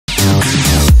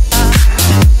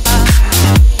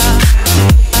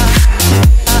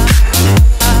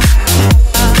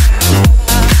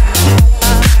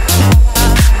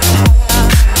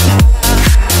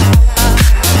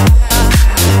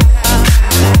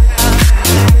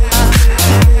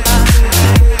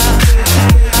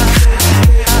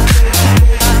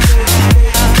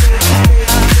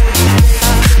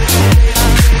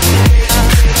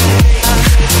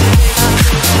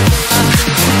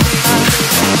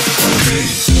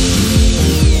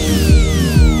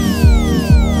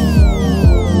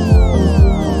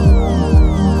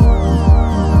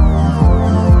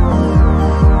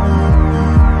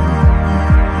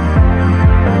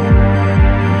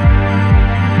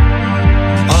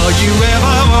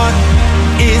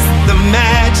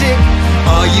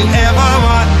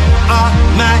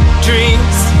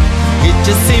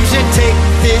just seems you take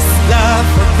this love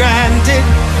for granted,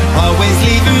 always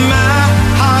leaving my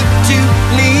heart to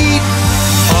bleed.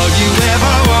 All you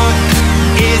ever want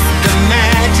is the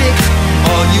magic.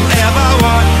 All you ever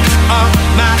want are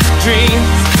my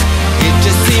dreams. It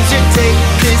just seems you take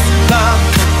this love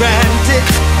for granted,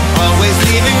 always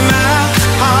leaving my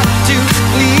heart to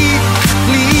bleed,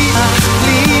 bleed,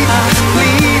 bleed,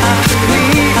 bleed,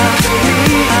 bleed,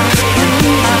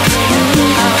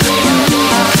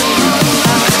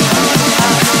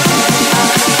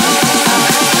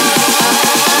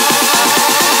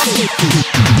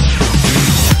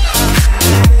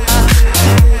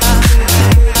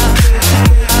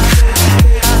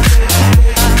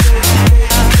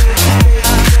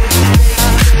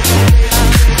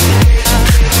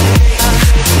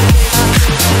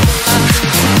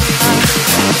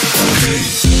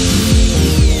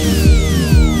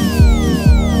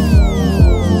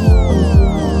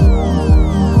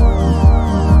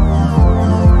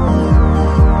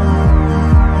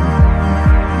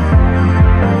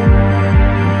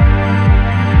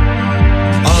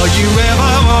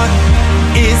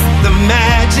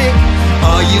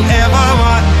 all you ever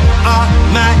want are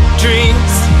my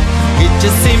dreams. It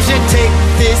just seems you take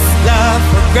this love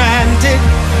for granted,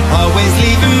 always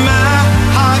leaving my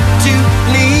heart to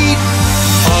bleed.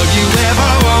 All you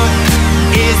ever want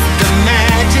is the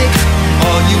magic.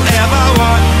 All you ever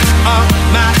want are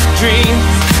my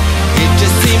dreams. It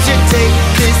just seems you take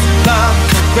this love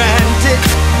for granted,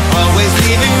 always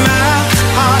leaving my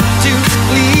heart to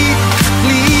bleed,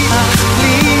 bleed,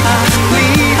 bleed,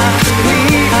 bleed,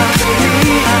 bleed,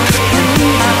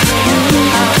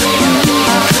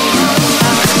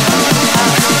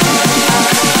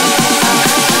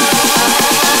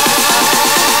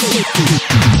 bleed.